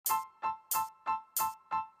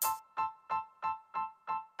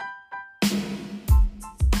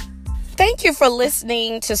Thank you for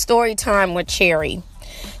listening to Story Time with Cherry.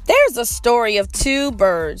 There's a story of two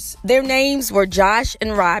birds. Their names were Josh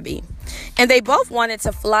and Robbie, and they both wanted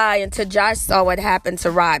to fly until Josh saw what happened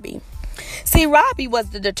to Robbie. See, Robbie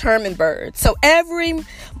was the determined bird. So every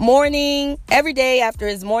day after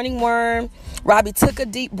his morning worm, Robbie took a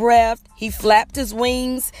deep breath. He flapped his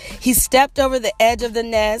wings. He stepped over the edge of the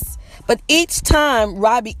nest. But each time,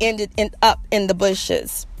 Robbie ended up in the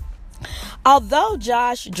bushes. Although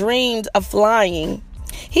Josh dreamed of flying,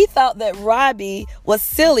 he thought that Robbie was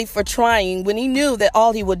silly for trying when he knew that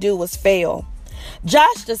all he would do was fail.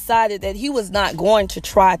 Josh decided that he was not going to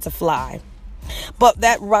try to fly. But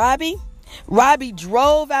that Robbie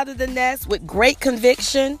drove out of the nest with great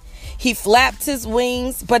conviction. He flapped his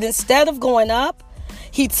wings, but instead of going up,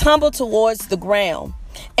 he tumbled towards the ground,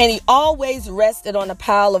 and he always rested on a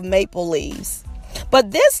pile of maple leaves.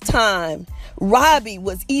 But this time, Robbie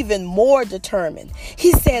was even more determined.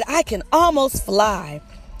 He said, "I can almost fly."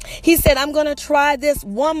 He said, "I'm going to try this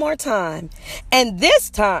one more time, and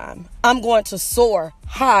this time I'm going to soar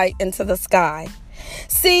high into the sky."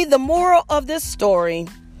 See, the moral of this story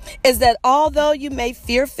is that although you may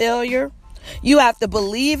fear failure, you have to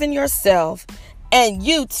believe in yourself, and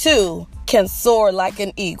you too can soar like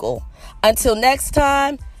an eagle. Until next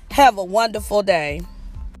time, have a wonderful day.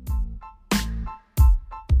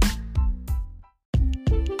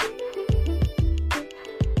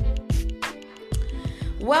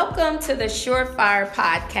 Welcome to the Surefire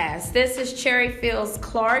Podcast. This is Cherry Fields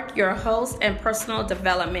Clark, your host and personal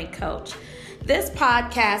development coach. This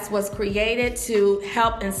podcast was created to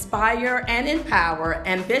help inspire and empower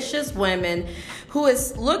ambitious women who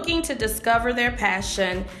is looking to discover their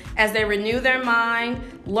passion as they renew their mind,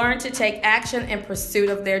 learn to take action in pursuit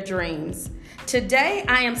of their dreams. Today,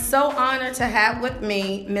 I am so honored to have with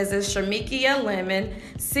me Mrs. Shamikia Lemon,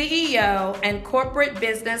 CEO and corporate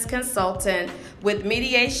business consultant with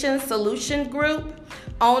Mediation Solution Group,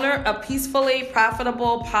 owner of Peacefully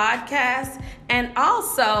Profitable Podcast, and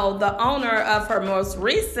also the owner of her most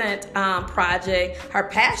recent project, her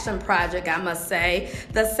passion project, I must say,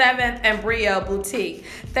 the 7th Embryo Boutique.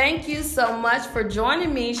 Thank you so much for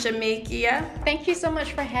joining me, Shamikia. Thank you so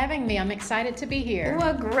much for having me. I'm excited to be here.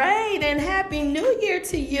 Well, great, and Happy New Year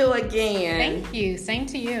to you again. Thank you. Same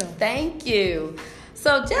to you. Thank you.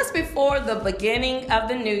 So just before the beginning of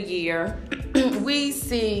the new year, we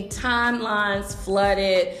see timelines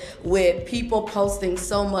flooded with people posting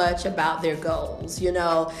so much about their goals. You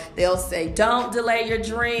know, they'll say, "Don't delay your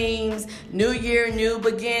dreams, new year, new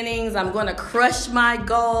beginnings, I'm going to crush my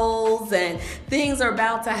goals, and things are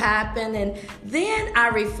about to happen." And then I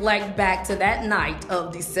reflect back to that night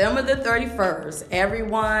of December the 31st.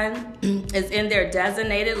 Everyone is in their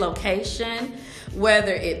designated location,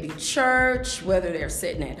 whether it be church, whether they're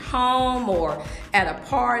sitting at home or at a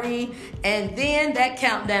party, and then that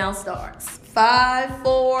countdown starts. 5,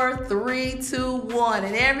 4, 3, 2, 1,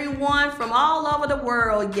 and everyone from all over the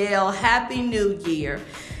world yell Happy New Year.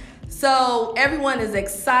 So everyone is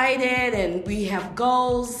excited, and we have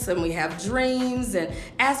goals and we have dreams and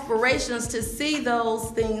aspirations to see those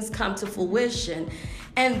things come to fruition.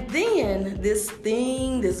 And then this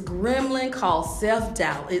gremlin called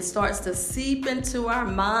self-doubt, it starts to seep into our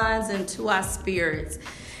minds, into our spirits.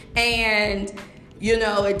 And, you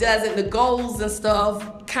know, the goals and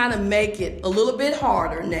stuff kind of make it a little bit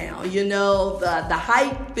harder now. You know, the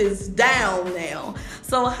hype is down now.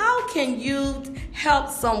 So how can you help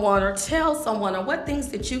someone or tell someone, or what things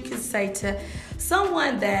that you can say to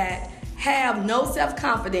someone that have no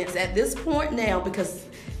self-confidence at this point now because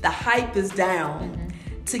the hype is down?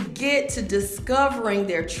 To get to discovering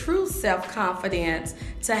their true self-confidence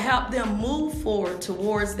to help them move forward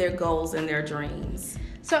towards their goals and their dreams?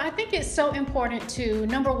 So I think it's so important to,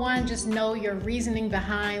 number one, just know your reasoning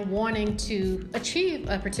behind wanting to achieve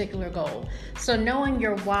a particular goal. So knowing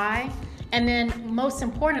your why, and then most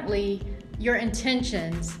importantly, your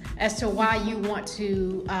intentions as to why you want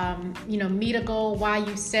to, meet a goal, why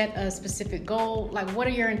you set a specific goal. Like, what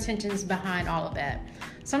are your intentions behind all of that?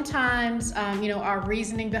 Sometimes, our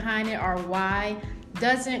reasoning behind it, our why,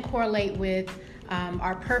 doesn't correlate with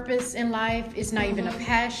our purpose in life. It's not even a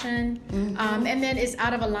passion. And then it's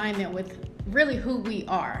out of alignment with really who we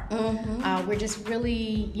are. We're just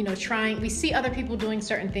really, trying. We see other people doing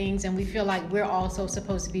certain things, and we feel like we're also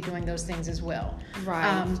supposed to be doing those things as well.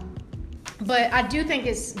 Right. But I do think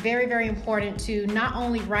it's very, very important to not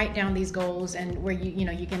only write down these goals and where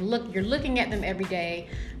you can look, you're looking at them every day,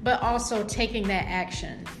 but also taking that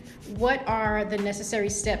action. what are the necessary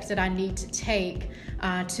steps that I need to take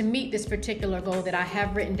to meet this particular goal that I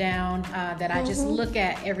have written down, that I just look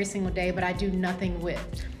at every single day, but I do nothing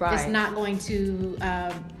with. Right. It's not going to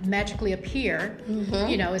magically appear.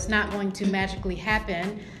 It's not going to magically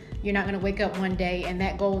happen. You're not going to wake up one day and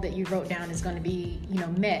that goal that you wrote down is going to be,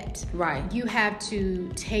 met. Right. You have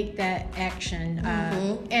to take that action.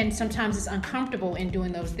 And sometimes it's uncomfortable in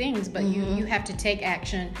doing those things, but you have to take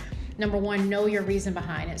action. Number one, know your reason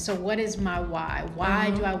behind it. So what is my why? Why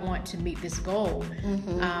do I want to meet this goal?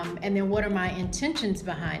 And then what are my intentions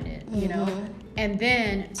behind it? And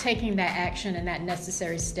then taking that action and that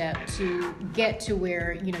necessary step to get to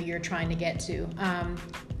where, you're trying to get to.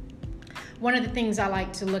 One of the things I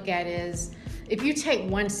like to look at is if you take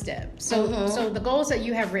one step. So the goals that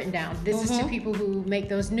you have written down, this is to people who make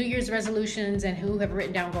those New Year's resolutions and who have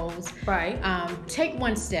written down goals. Right. Take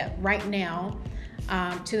one step right now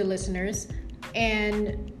to the listeners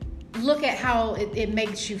and look at how it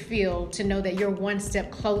makes you feel to know that you're one step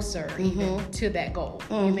closer even to that goal.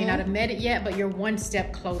 You may not have met it yet, but you're one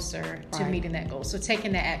step closer to meeting that goal. So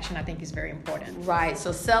taking that action, I think, is very important. Right.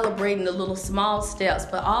 So celebrating the little small steps,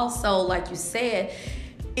 but also, like you said,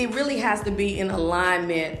 it really has to be in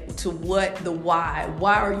alignment to what the why.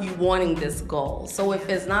 Why are you wanting this goal? So if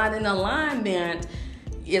it's not in alignment,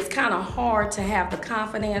 it's kind of hard to have the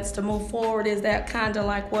confidence to move forward. Is that kind of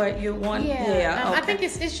like what you want? Yeah. Okay. I think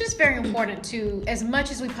it's just very important to, as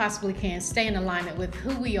much as we possibly can, stay in alignment with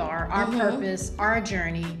who we are, our purpose, our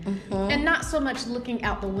journey, and not so much looking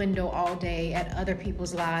out the window all day at other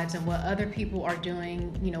people's lives and what other people are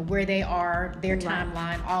doing, where they are, their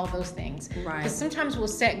timeline, all of those things. Right. Because sometimes we'll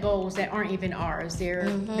set goals that aren't even ours.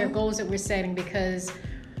 They're goals that we're setting because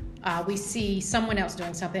we see someone else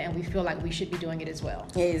doing something and we feel like we should be doing it as well.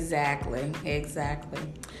 Exactly.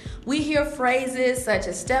 We hear phrases such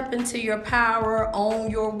as step into your power,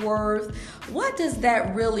 own your worth. What does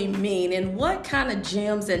that really mean? And what kind of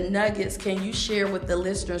gems and nuggets can you share with the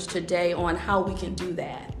listeners today on how we can do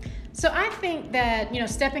that? So I think that,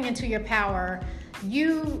 stepping into your power,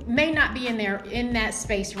 you may not be in that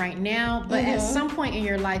space right now, but at some point in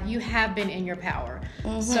your life, you have been in your power.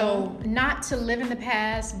 So not to live in the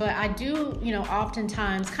past, but I do,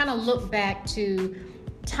 oftentimes kind of look back to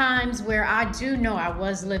times where I do know I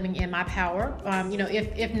was living in my power.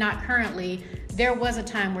 If not currently, there was a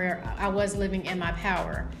time where I was living in my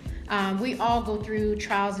power. We all go through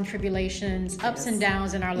trials and tribulations, ups and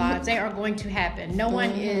downs in our lives. They are going to happen. No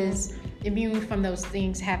one is immune from those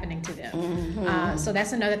things happening to them. So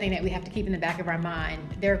that's another thing that we have to keep in the back of our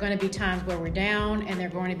mind. There are going to be times where we're down and there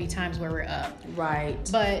are going to be times where we're up. Right.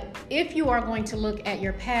 But if you are going to look at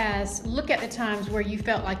your past, look at the times where you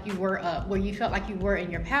felt like you were up, where you felt like you were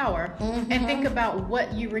in your power, and think about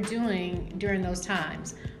what you were doing during those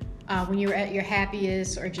times. When you were at your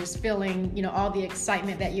happiest or just feeling, all the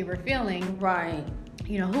excitement that you were feeling. Right.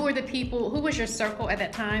 Who was your circle at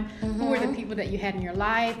that time? Who were the people that you had in your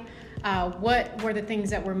life? What were the things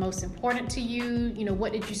that were most important to you?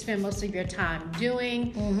 What did you spend most of your time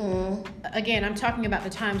doing? Again, I'm talking about the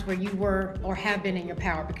times where you were or have been in your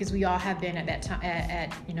power, because we all have been at that time,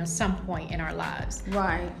 at some point in our lives.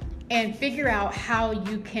 Right. And figure out how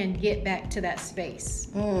you can get back to that space.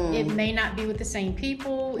 It may not be with the same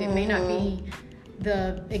people. It may not be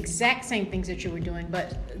the exact same things that you were doing,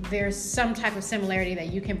 but there's some type of similarity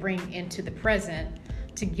that you can bring into the present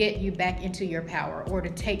to get you back into your power, or to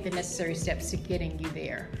take the necessary steps to getting you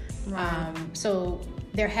there. Right. So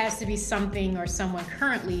there has to be something or someone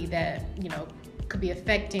currently that, could be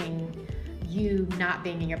affecting you not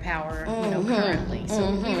being in your power, currently.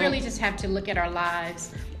 So we really just have to look at our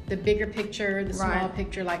lives, the bigger picture, the small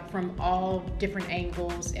picture, like from all different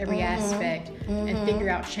angles, every aspect, and figure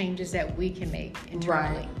out changes that we can make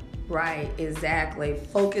internally. Right, exactly.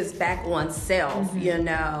 Focus back on self,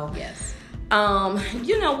 Yes.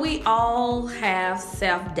 We all have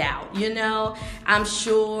self-doubt, I'm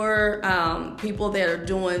sure people that are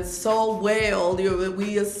doing so well,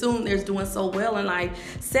 we assume they're doing so well, and like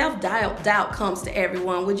self-doubt comes to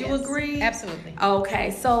everyone. Would you agree? Absolutely.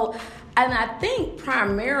 Okay, so, and I think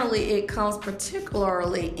primarily it comes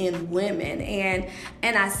particularly in women, and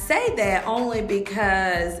I say that only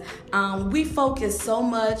because we focus so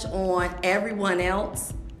much on everyone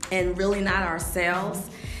else and really not ourselves.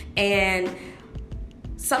 And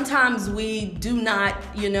sometimes we do not,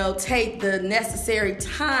 take the necessary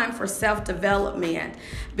time for self-development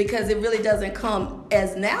because it really doesn't come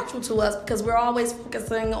as natural to us because we're always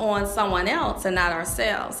focusing on someone else and not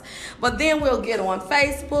ourselves. But then we'll get on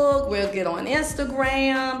Facebook, we'll get on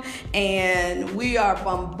Instagram, and we are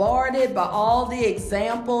bombarded by all the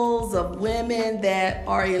examples of women that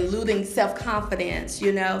are eluding self-confidence,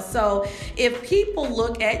 So if people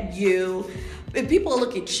look at you, if people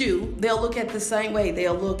look at you, they'll look at the same way.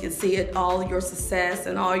 They'll look and see it, all your success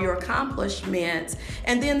and all your accomplishments,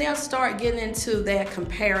 and then they'll start getting into that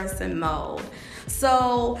comparison mode.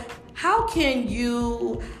 So how can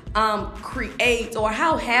you create, or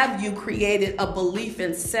how have you created a belief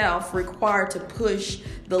in self required to push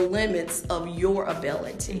the limits of your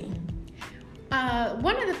ability?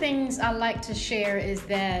 One of the things I like to share is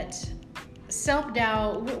that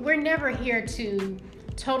self-doubt, we're never here to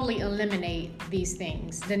totally eliminate these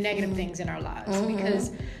things, the negative things in our lives,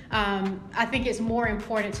 because I think it's more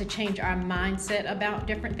important to change our mindset about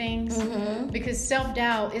different things, because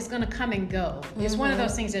self-doubt is going to come and go. It's one of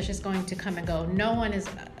those things that's just going to come and go. No one is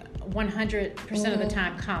 100% of the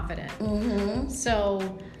time confident.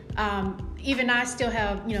 So even I still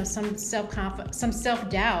have, some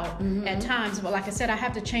self-doubt at times, but like I said, I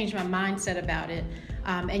have to change my mindset about it.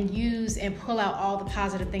 And use and pull out all the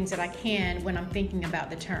positive things that I can when I'm thinking about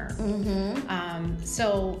the term.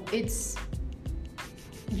 So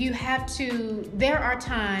you have to, there are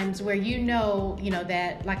times where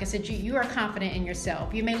that, like I said, you are confident in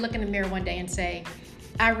yourself. You may look in the mirror one day and say,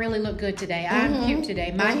 I really look good today. I'm cute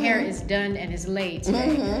today. My hair is done and is laid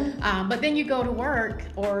today. But then you go to work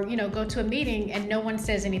or, go to a meeting and no one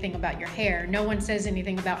says anything about your hair. No one says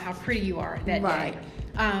anything about how pretty you are that day.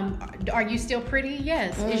 Are you still pretty?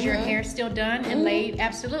 Yes. Is your hair still done and laid?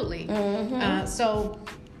 Absolutely. So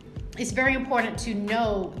it's very important to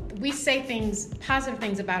know we say positive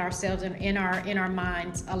things about ourselves in our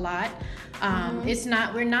minds a lot.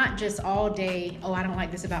 We're not just all day, I don't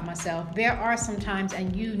like this about myself. There are some times,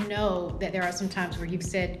 and that there are some times where you've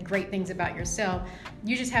said great things about yourself.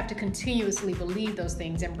 You just have to continuously believe those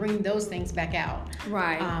things and bring those things back out.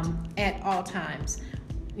 Right. At all times.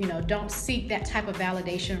 Don't seek that type of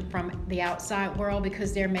validation from the outside world,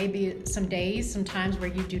 because there may be some times where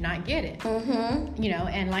you do not get it.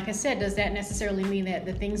 And like I said, does that necessarily mean that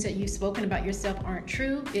the things that you've spoken about yourself aren't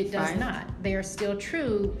true? It does not. They are still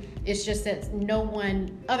true. It's just that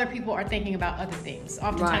other people are thinking about other things.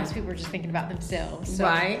 Oftentimes people are just thinking about themselves. So,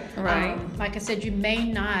 like I said, you may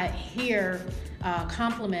not hear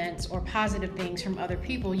compliments or positive things from other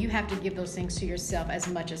people. You have to give those things to yourself as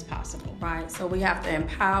much as possible. Right. So we have to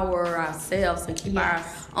empower ourselves and keep our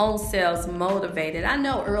own selves motivated. I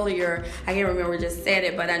know earlier, I can't remember just said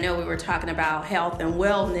it, but I know we were talking about health and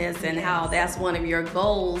wellness and how that's one of your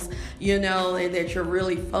goals, and that you're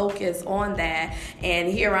really focused on that. And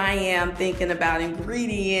here I am thinking about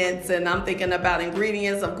ingredients, and I'm thinking about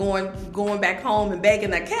ingredients of going back home and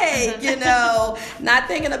baking a cake, not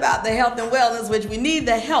thinking about the health and wellness, which we need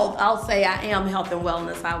the health. I'll say I am health and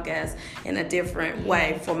wellness, I guess, in a different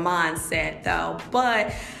way for mindset though.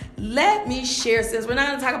 But let me share, since we're not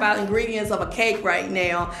going to talk about ingredients of a cake right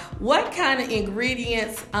now, what kind of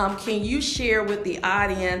ingredients can you share with the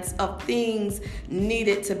audience of things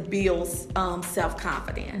needed to build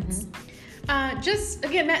self-confidence? Just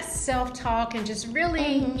again, that self-talk and just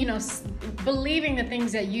really, believing the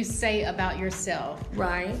things that you say about yourself.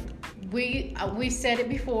 Right. We said it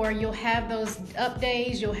before, you'll have those up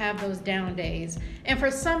days, you'll have those down days. And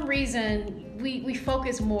for some reason, we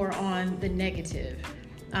focus more on the negative.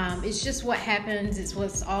 It's just what happens, it's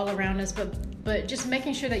what's all around us, but just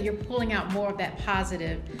making sure that you're pulling out more of that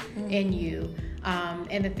positive in you,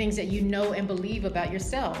 and the things that you know and believe about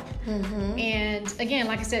yourself. And again,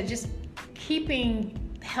 like I said, just keeping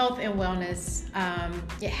health and wellness,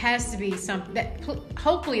 it has to be something that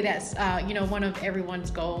hopefully that's one of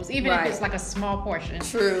everyone's goals, even if it's like a small portion.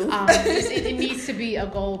 True. It needs to be a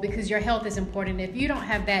goal, because your health is important. If you don't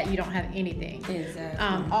have that, you don't have anything.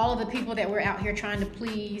 Exactly. All of the people that we're out here trying to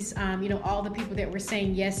please, all the people that we're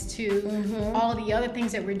saying yes to, all of the other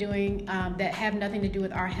things that we're doing that have nothing to do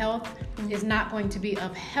with our health is not going to be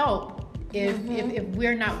of help if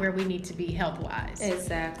we're not where we need to be health-wise.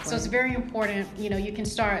 Exactly. So it's very important, you can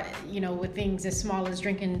start, with things as small as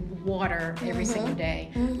drinking water every single day,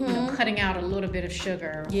 cutting out a little bit of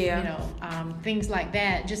sugar, things like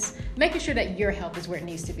that. Just making sure that your health is where it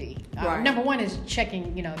needs to be. Number one is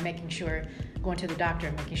checking, making sure, going to the doctor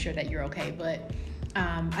and making sure that you're okay. But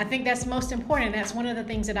I think that's most important. That's one of the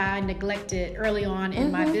things that I neglected early on in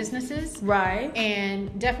my businesses. Right.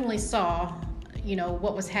 And definitely saw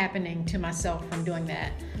what was happening to myself from doing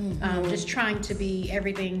that. Just trying to be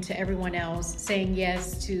everything to everyone else, saying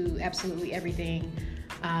yes to absolutely everything.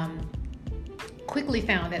 Quickly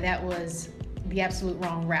found that was the absolute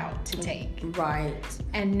wrong route to take. Right.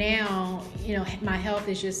 And now, my health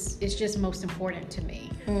is just most important to me.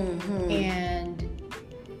 And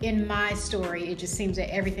in my story, it just seems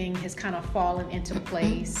that everything has kind of fallen into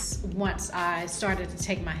place once I started to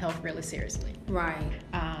take my health really seriously. Right.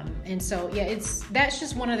 And so, that's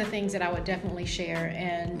just one of the things that I would definitely share,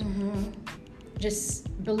 and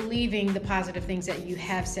just believing the positive things that you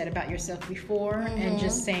have said about yourself before, and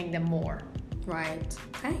just saying them more. Right.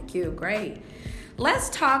 Thank you. Great.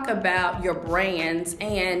 Let's talk about your brands.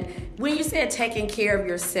 And when you said taking care of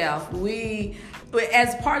yourself,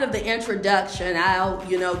 as part of the introduction, I,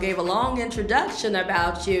 gave a long introduction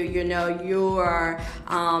about you. You're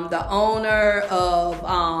the owner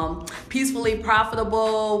of Peacefully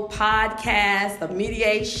Profitable Podcast, the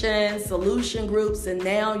Mediation Solution Groups, and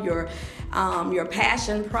now your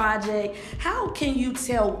Passion Project. How can you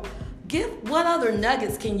what other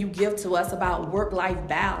nuggets can you give to us about work-life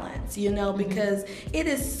balance, because it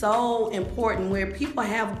is so important where people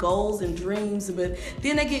have goals and dreams, but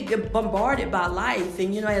then they get bombarded by life.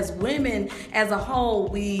 And, as women as a whole,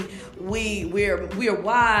 we're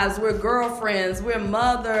wives, we're girlfriends, we're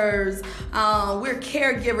mothers, we're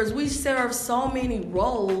caregivers. We serve so many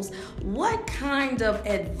roles. What kind of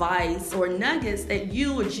advice or nuggets that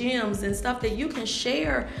you or gems and stuff that you can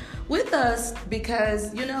share with us,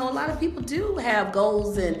 because a lot of people do have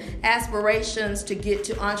goals and aspirations to get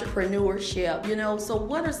to entrepreneurship, so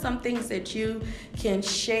what are some things that you can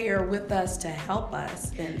share with us to help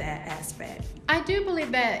us in that aspect? I do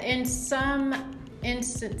believe that in some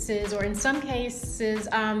instances or in some cases,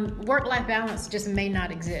 work-life balance just may not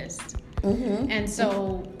exist. And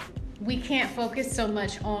so we can't focus so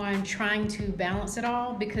much on trying to balance it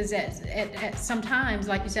all, because at sometimes,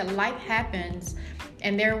 like you said, life happens,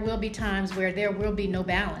 and there will be times where there will be no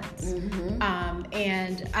balance.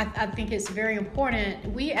 And I think it's very important.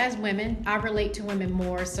 We as women, I relate to women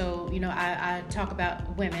more, so I talk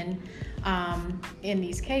about women in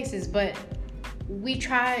these cases, but we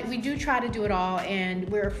do try to do it all, and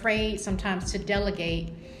we're afraid sometimes to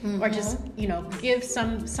delegate or just give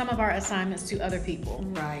some of our assignments to other people.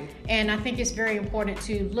 Right. And I think it's very important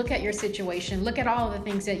to look at your situation, look at all of the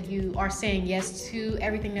things that you are saying yes to,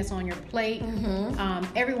 everything that's on your plate,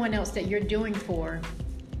 everyone else that you're doing for,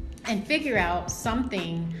 and figure out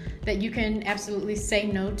something that you can absolutely say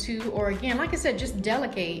no to, or again, like I said, just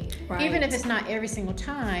delegate, even if it's not every single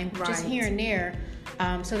time, just here and there.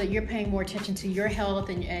 So that you're paying more attention to your health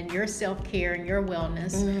and your self-care and your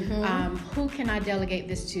wellness. Who can I delegate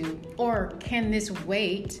this to? Or can this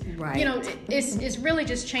wait? Right. It's really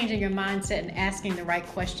just changing your mindset and asking the right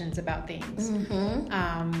questions about things.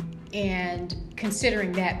 And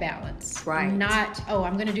considering that balance. Right. Not,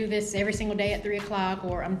 I'm going to do this every single day at 3:00,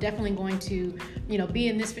 or I'm definitely going to, be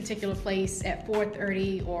in this particular place at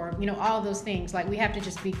 4:30, or, all those things. Like, we have to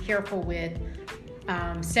just be careful with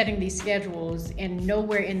setting these schedules, and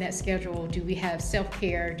nowhere in that schedule do we have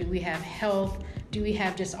self-care, do we have health, do we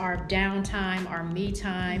have just our downtime, our me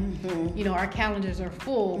time. Our calendars are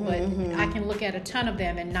full, but I can look at a ton of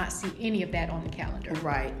them and not see any of that on the calendar.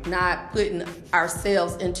 Right. Not putting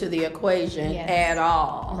ourselves into the equation at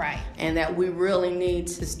all. Right. And that we really need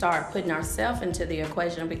to start putting ourselves into the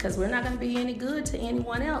equation, because we're not going to be any good to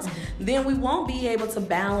anyone else. Then we won't be able to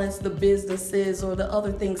balance the businesses or the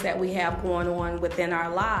other things that we have going on within our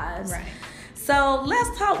lives. Right. So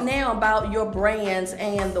let's talk now about your brands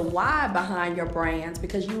and the why behind your brands,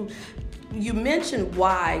 because you mentioned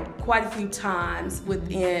why quite a few times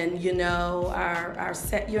within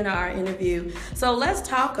our interview. So let's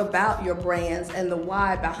talk about your brands and the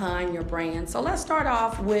why behind your brand. So let's start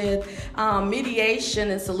off with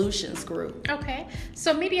Mediation and Solutions Group. Okay,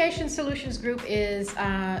 so Mediation Solutions Group is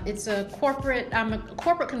it's a corporate. I'm a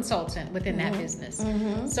corporate consultant within that business.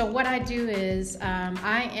 So what I do is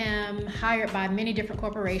I am hired by many different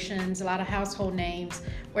corporations, a lot of household names,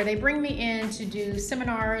 where they bring me in to do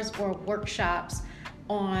seminars or workshops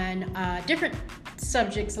on different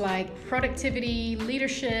subjects like productivity,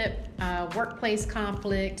 leadership, workplace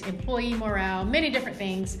conflict, employee morale, many different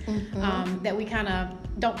things that we kind of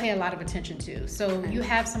don't pay a lot of attention to. So you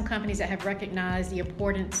have some companies that have recognized the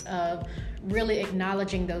importance of really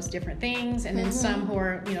acknowledging those different things, and then some who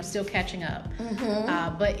are still catching up.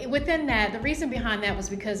 But within that, the reason behind that was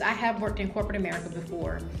because I have worked in corporate America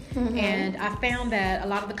before, and I found that a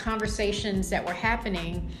lot of the conversations that were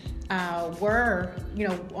happening were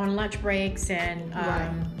on lunch breaks and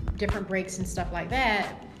different breaks and stuff like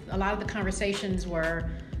that. A lot of the conversations were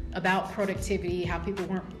about productivity, how people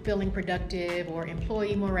weren't feeling productive, or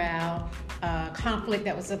employee morale, conflict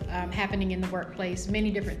that was happening in the workplace,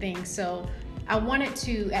 many different things. So I wanted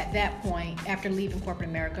to, at that point, after leaving corporate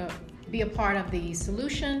America, be a part of the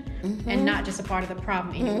solution and not just a part of the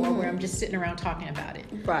problem anymore, where I'm just sitting around talking about it.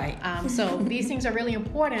 Right. So these things are really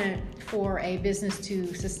important for a business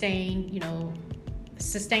to sustain,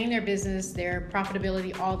 sustain their business, their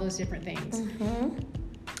profitability, all those different things.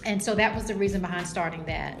 And so that was the reason behind starting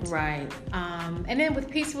that. Right. And then with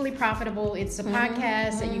Peacefully Profitable, it's a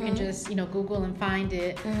podcast that you can just, Google and find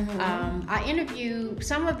it. I interview,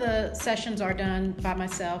 some of the sessions are done by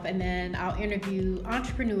myself, and then I'll interview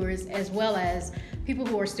entrepreneurs as well as people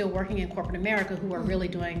who are still working in corporate America who are really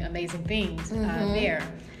doing amazing things there,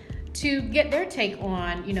 to get their take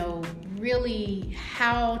on, really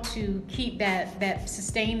how to keep that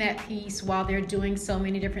sustain that peace while they're doing so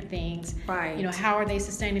many different things. Right. How are they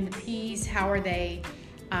sustaining the peace? How are they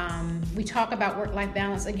we talk about work-life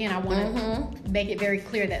balance. Again, I want to make it very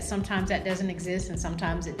clear that sometimes that doesn't exist and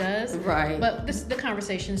sometimes it does. Right. But the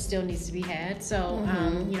conversation still needs to be had. So,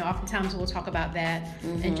 oftentimes we'll talk about that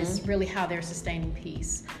and just really how they're sustaining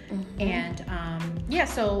peace. And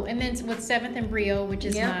and then with Seventh and Brio, which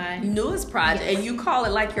is my newest project, and you call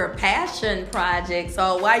it like your passion project.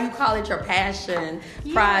 So why you call it your passion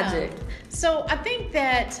project? So I think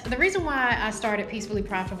that the reason why I started Peacefully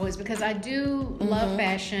Profitable is because I do love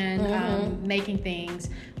fashion, making things.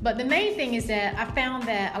 But the main thing is that I found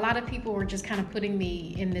that a lot of people were just kind of putting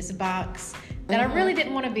me in this box that I really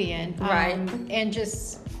didn't want to be in. And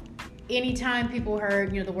just anytime people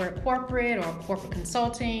heard, the word corporate or corporate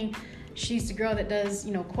consulting, she's the girl that does,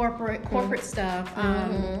 corporate stuff.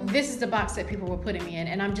 This is the box that people were putting me in.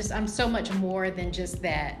 And I'm so much more than just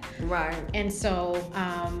that. Right. And so,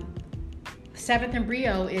 Seventh and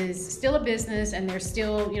Brio is still a business, and there's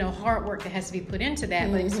still, hard work that has to be put into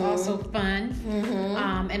that, but it's also fun.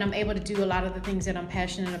 And I'm able to do a lot of the things that I'm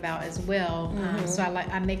passionate about as well. So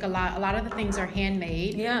I make a lot of the things are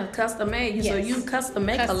handmade. Yeah, custom made. So you custom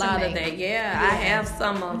make a lot of that. Yeah, I have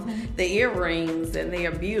some of the earrings, and they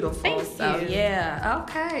are beautiful. Thank you. Yeah,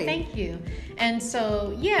 okay. Thank you. And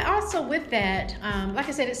so, also with that, like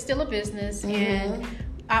I said, it's still a business, and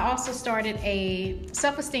I also started a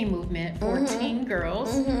self-esteem movement for teen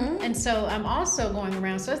girls. And so I'm also going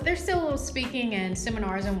around. So there's still a little speaking and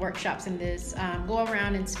seminars and workshops in this. Go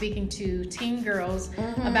around and speaking to teen girls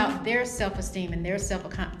about their self-esteem and their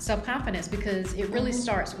self-confidence, because it really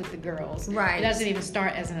starts with the girls. Right. It doesn't even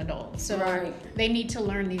start as an adult. So they need to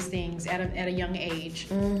learn these things at a young age,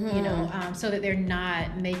 so that they're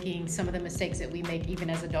not making some of the mistakes that we make even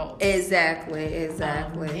as adults. Exactly.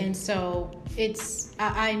 And so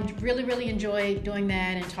I really, really enjoy doing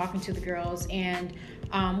that and talking to the girls. And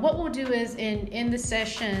what we'll do is in the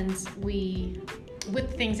sessions,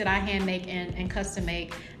 with things that I hand make and custom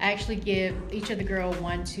make, I actually give each of the girl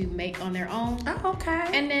one to make on their own. Oh, okay.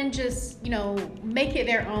 And then just, make it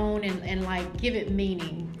their own and like give it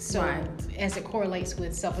meaning. So as it correlates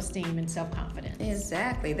with self-esteem and self-confidence.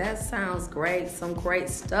 Exactly. That sounds great. Some great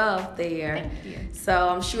stuff there. Thank you. So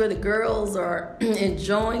I'm sure the girls are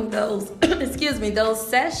enjoying those, those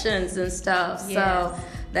sessions and stuff. Yes. So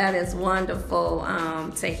that is wonderful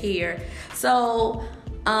to hear. So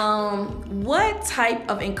what type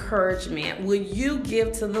of encouragement would you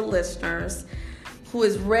give to the listeners who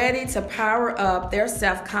is ready to power up their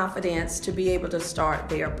self-confidence to be able to start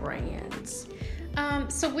their brands?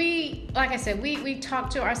 So like I said, we talk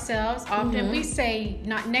to ourselves often. We say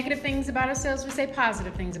not negative things about ourselves, we say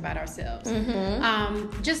positive things about ourselves.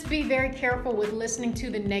 Just be very careful with listening to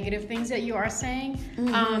the negative things that you are saying,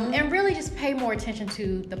 and really just pay more attention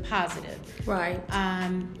to the positive. Right.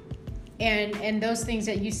 And those things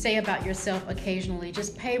that you say about yourself occasionally,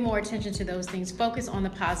 just pay more attention to those things. Focus on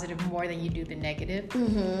the positive more than you do the negative.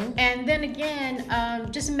 And then again,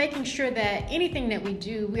 just making sure that anything that we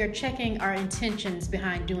do, we are checking our intentions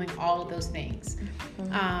behind doing all of those things.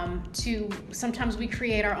 Sometimes we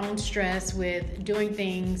create our own stress with doing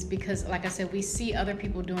things because, like I said, we see other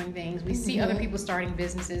people doing things. We see other people starting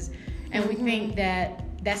businesses, and we think that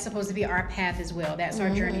that's supposed to be our path as well. That's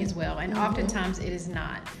our journey as well. And oftentimes it is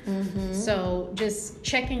not. So just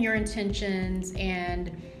checking your intentions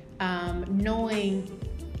and knowing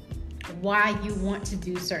why you want to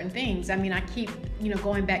do certain things. I mean, I keep,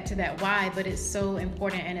 going back to that why, but it's so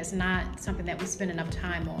important, and it's not something that we spend enough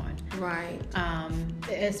time on. Right.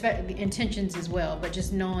 Especially intentions as well, but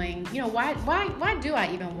just knowing, why do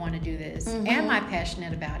I even want to do this? Am I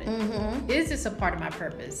passionate about it? Is this a part of my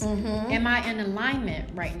purpose? Am I in alignment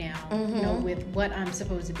right now, with what I'm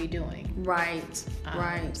supposed to be doing? Right.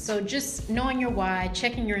 Right. So just knowing your why,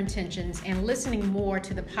 checking your intentions, and listening more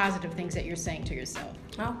to the positive things that you're saying to yourself.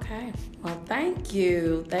 Okay. Well, thank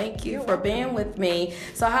you. Thank you for being with me.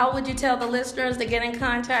 So how would you tell the listeners to get in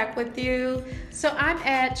contact with you? So I'm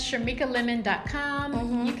at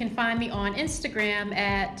sharmikalemon.com. You can find me on Instagram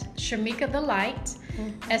at Sharmika the Light,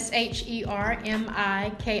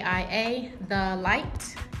 SHERMIKIA, the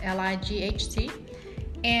Light, LIGHT,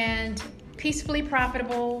 and Peacefully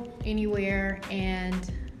Profitable Anywhere, and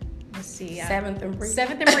let's see. Seventh and Brio.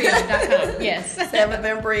 SeventhAndBrio.com. Yes. Seventh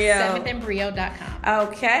and Brio. SeventhAndBrio.com.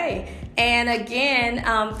 Okay. And again,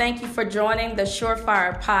 thank you for joining the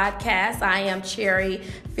Surefire podcast. I am Cherry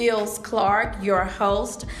Fields Clark, your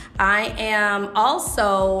host. I am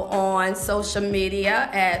also on social media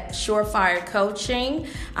at Surefire Coaching.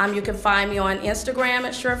 You can find me on Instagram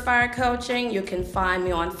at Surefire Coaching. You can find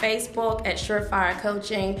me on Facebook at Surefire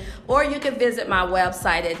Coaching, or you can visit my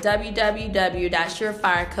website at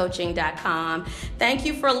www.surefirecoaching.com. Thank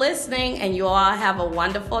you for listening, and you all have a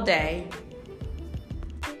wonderful day.